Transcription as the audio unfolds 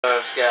Scout.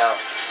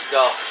 Let's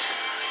go.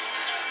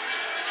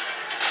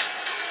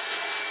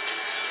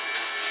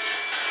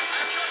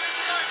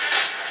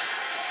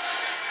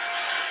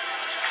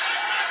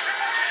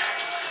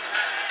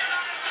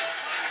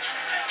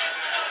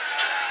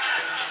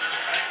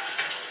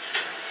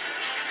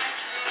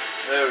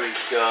 There we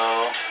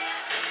go.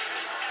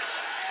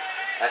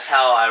 That's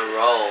how I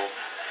roll.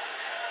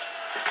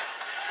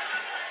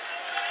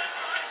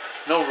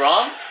 No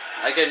rum?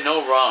 I get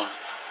no rum.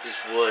 Just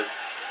wood.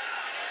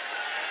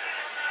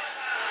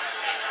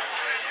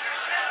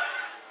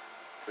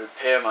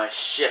 Repair my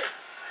ship.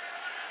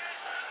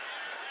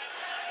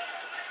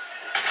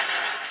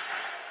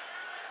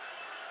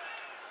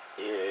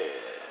 Yeah.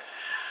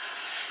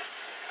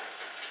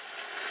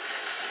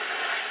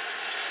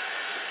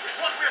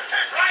 What we'll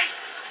take,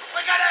 Rice!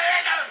 We gotta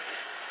hit him!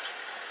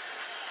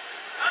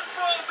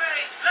 Unfold,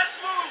 mates! Let's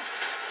move!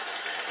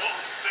 Oh,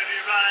 Betty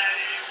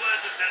Riley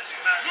was a dancing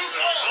man. Lose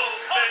all! Oh,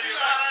 Betty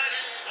Riley!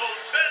 Oh,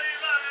 Betty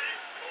Riley!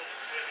 Oh,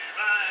 Betty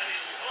Riley!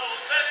 Oh,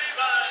 Betty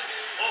Riley!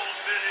 Oh,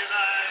 Betty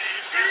Riley!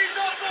 Ease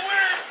off the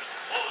wind!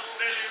 Oh,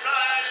 Betty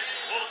Riley!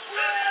 Oh,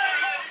 Betty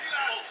Riley!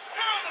 Oh,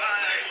 Betty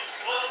Riley!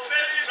 Oh,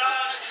 Betty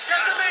Riley!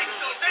 Get the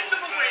mainsail! Into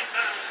the wind!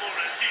 For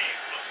a team!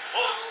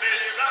 Oh,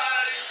 Betty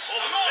Riley!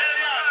 Oh,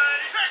 Betty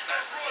Riley! Check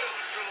those royal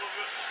patrol!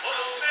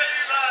 Oh,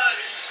 Betty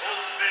Riley!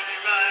 Oh, Betty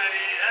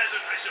Riley has a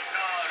nice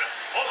cigar!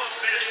 Oh,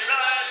 Betty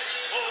Riley!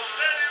 Oh,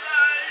 Betty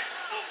Riley!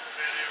 Oh,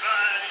 Betty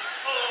Riley!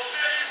 Oh,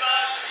 Betty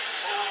Riley!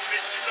 Oh,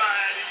 Missy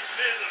Riley!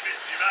 Little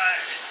Missy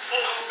Riley!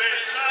 Oh,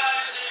 Betty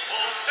Riley!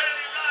 Oh,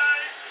 Betty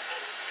Riley!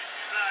 Oh,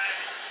 Missy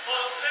Riley!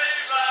 Oh,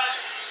 Betty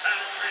Riley! And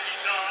a pretty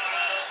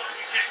daughter, but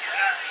we can't get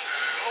at her.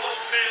 Oh,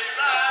 Betty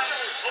Riley!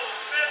 Oh,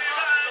 Betty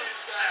Riley!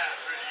 And a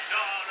pretty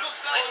daughter.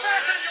 Looks like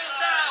fasten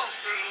yourselves!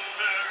 Screw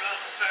her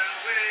up and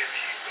away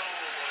we go.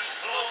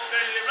 Oh,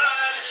 Betty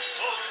Riley!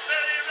 Oh,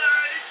 Betty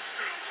Riley!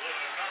 Screw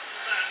her up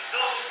and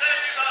oh,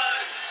 Betty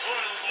Riley!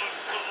 Oh, Lord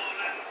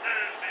Poland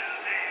and Bill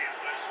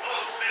Davis.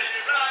 Oh,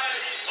 Betty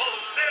Riley! Oh,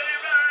 Betty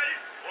Riley!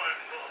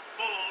 One more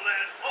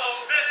Poland. Oh,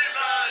 Betty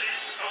Riley!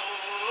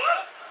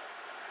 Oh!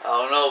 I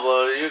don't know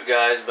about you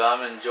guys, but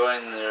I'm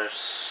enjoying their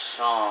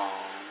song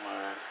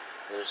or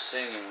their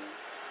singing.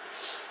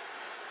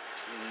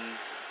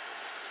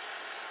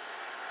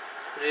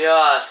 Pretty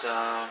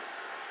awesome.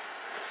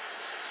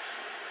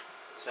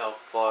 See how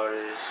far it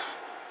is.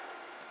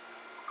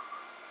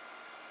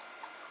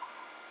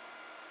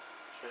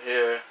 So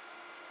here,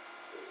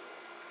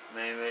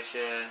 main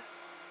mission.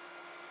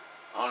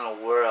 I don't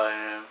know where I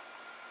am.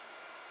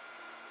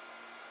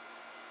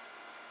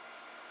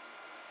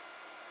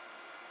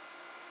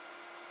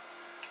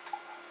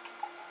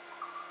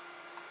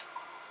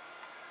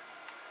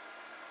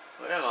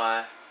 Where am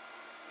I?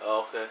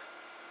 Oh, okay.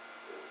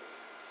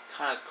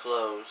 Kind of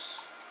close.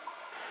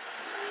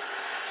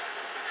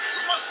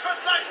 We must tread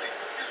lightly.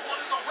 These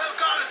waters are well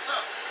guarded,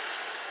 sir.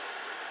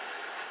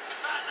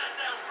 Batten that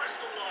down,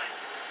 Bristol line.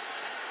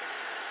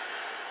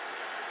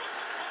 What's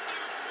the good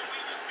news when we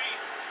was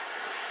beaten?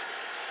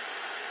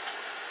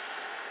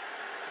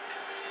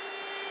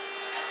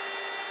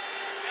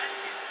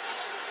 Yankees,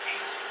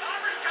 Kingston.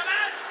 Armored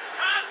command!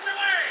 Cast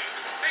away!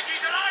 Think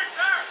he's alive,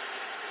 sir?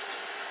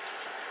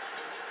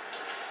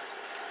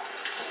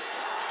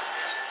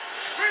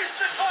 Reef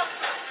the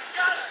topsails and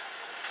gallants!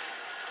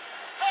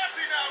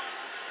 Party now!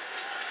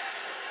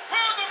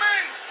 Furl the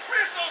mains!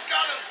 Reef those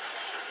gallants!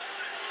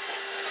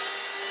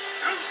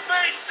 Loose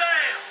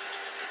mainsails!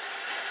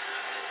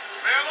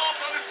 Mail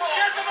off on the fore!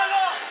 Get them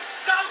along!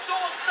 Douse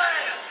all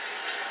sail!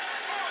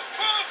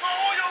 Furl for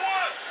all your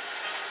work!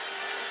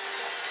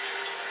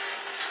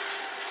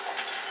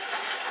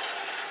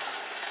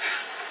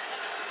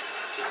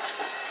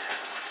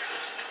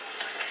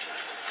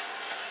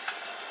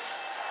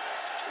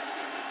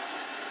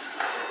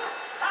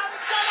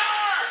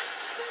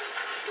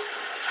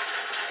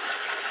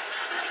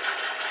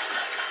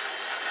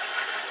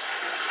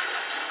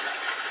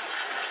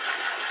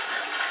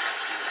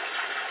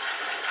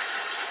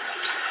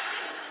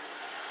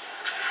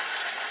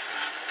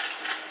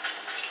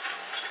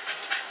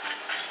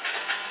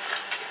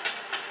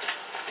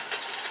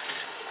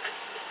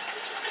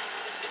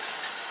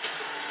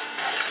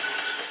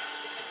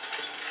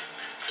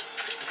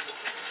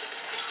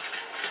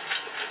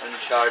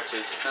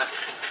 Uncharted.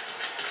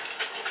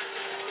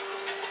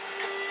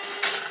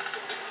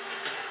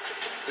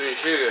 Pretty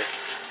sugar.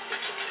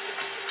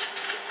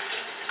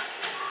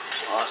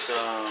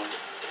 Awesome.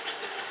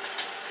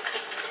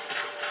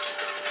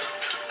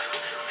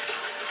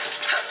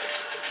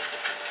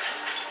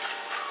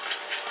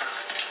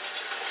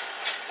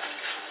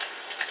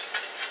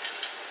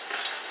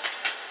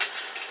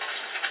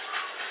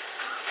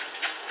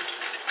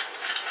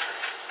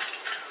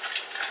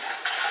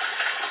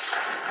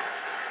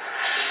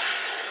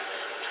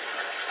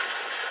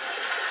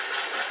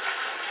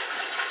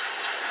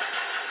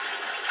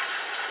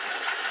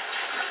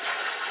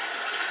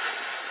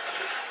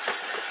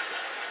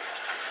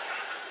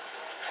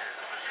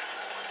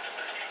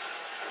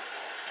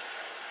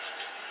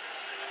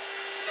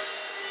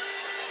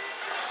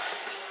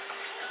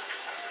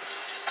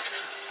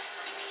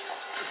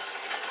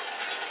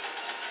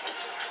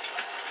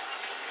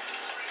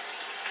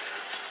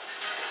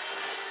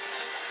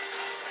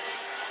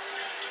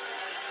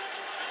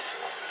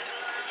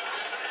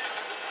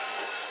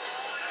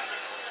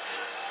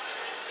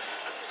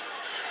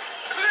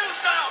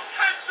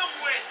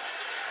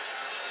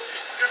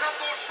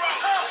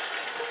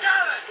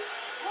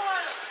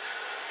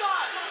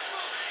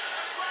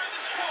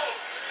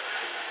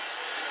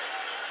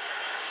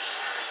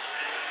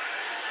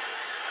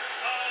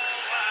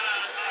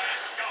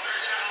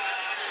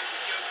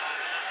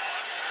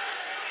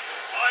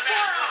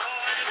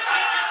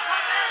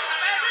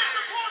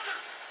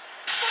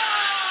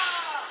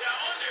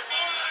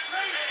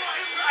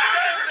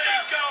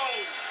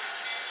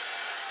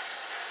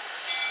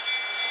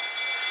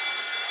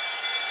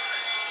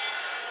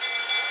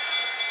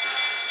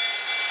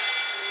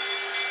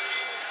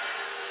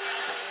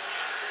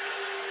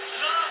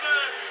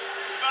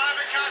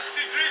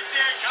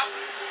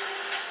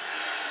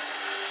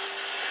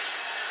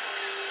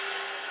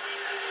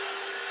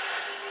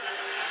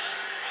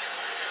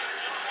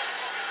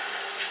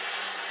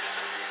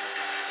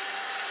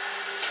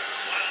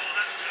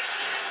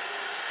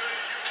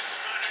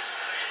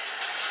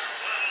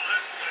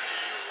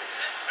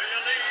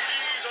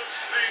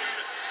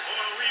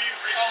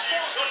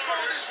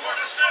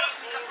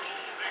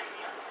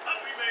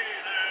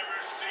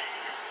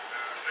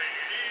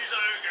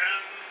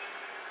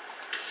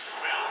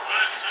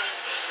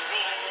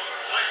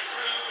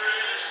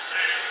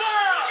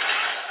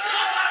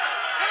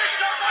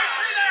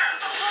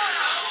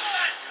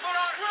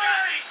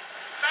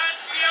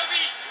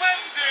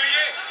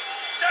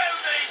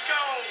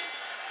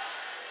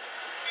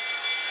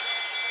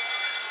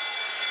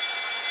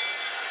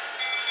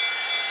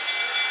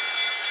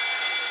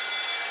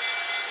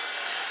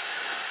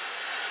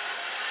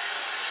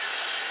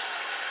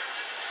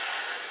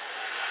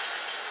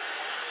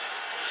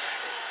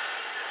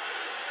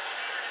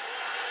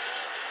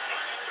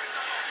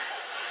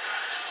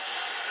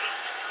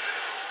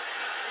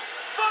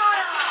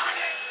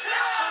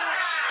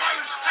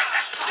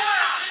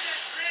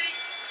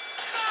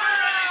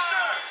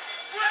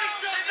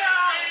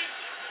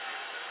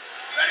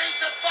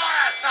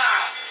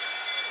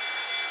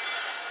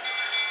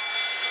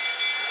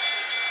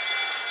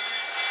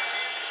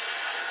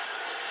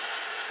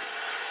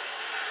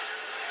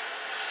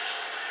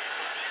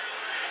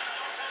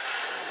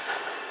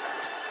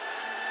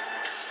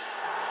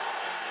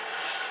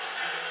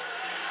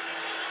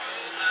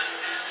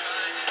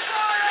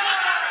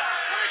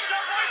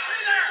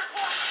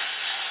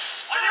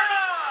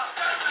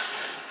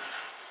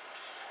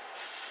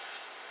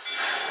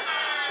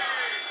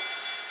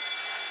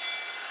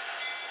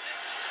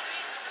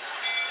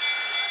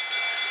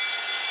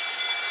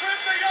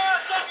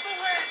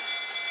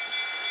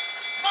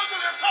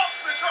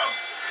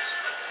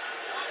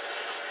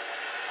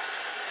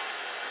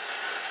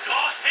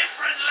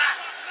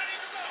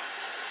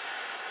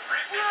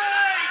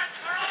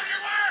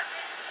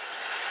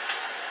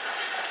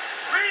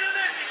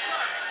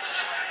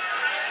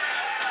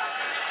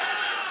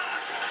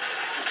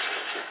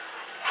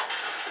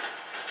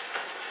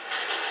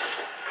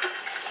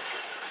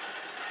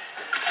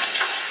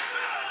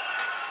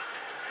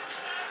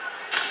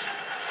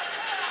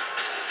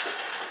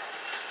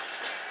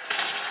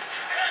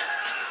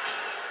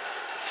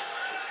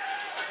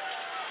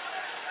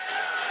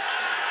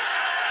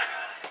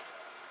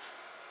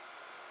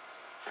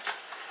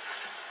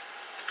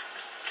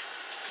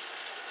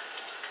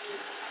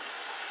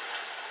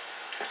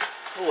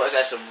 Ooh, I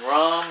got some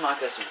rum, I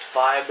got some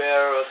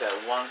 5-barrel, I got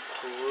one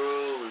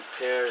crew,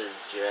 repair the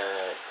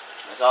jet.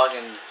 That's all I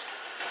can...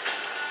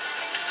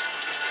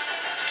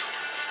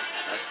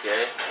 That's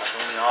good. That's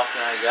the only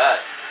option I got.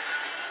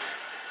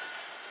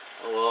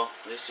 Oh well,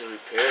 at least it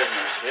repaired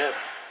my ship.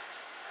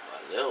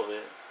 A little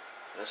bit.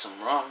 Got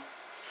some rum.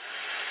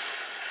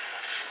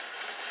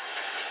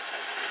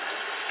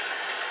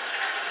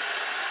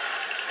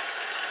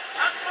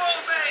 That's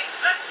all,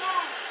 mates. Let's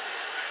move.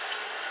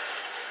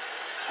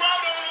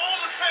 Crowd on all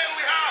the sail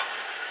we have.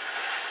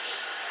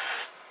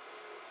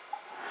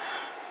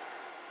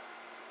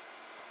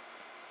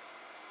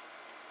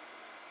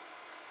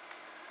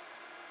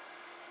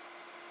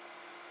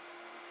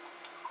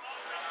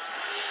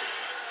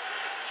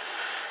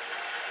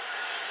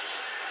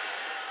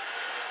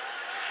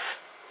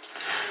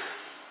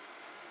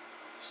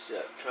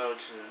 Set travel to...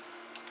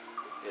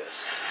 Yes,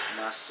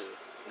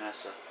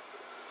 Nassau.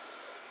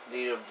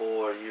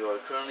 Leaderboard, you are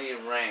currently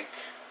in rank.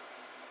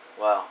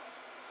 Wow.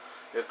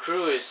 Your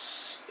crew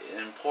is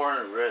an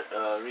important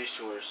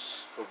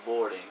resource for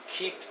boarding.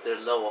 Keep their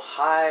level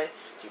high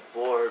to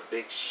board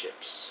big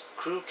ships.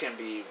 Crew can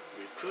be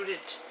recruited.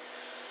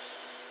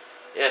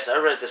 Yes, I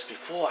read this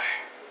before.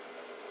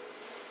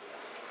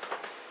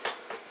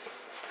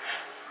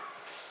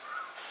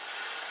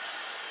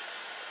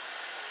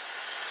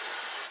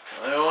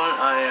 Everyone,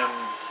 I am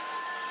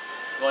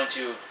going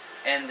to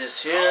end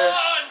this here. Come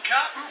on,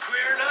 Captain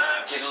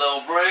Queernut. Take a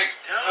little break.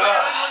 Tell me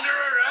I'm under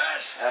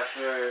arrest.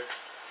 After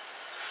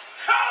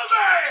Tell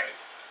me!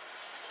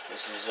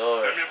 This is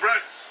our... Them your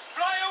breads.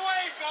 Fly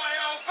away,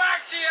 boyo!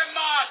 Back to your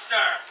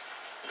master!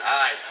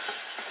 Aye.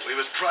 We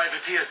was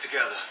privateers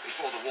together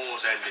before the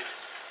wars ended.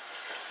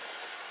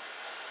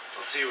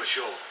 I'll see you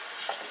ashore.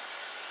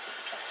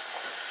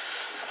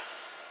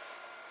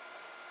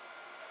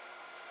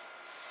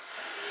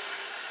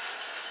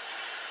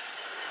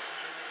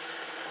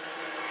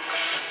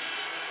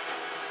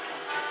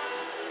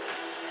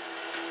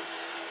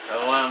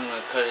 I'm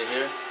gonna cut it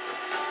here.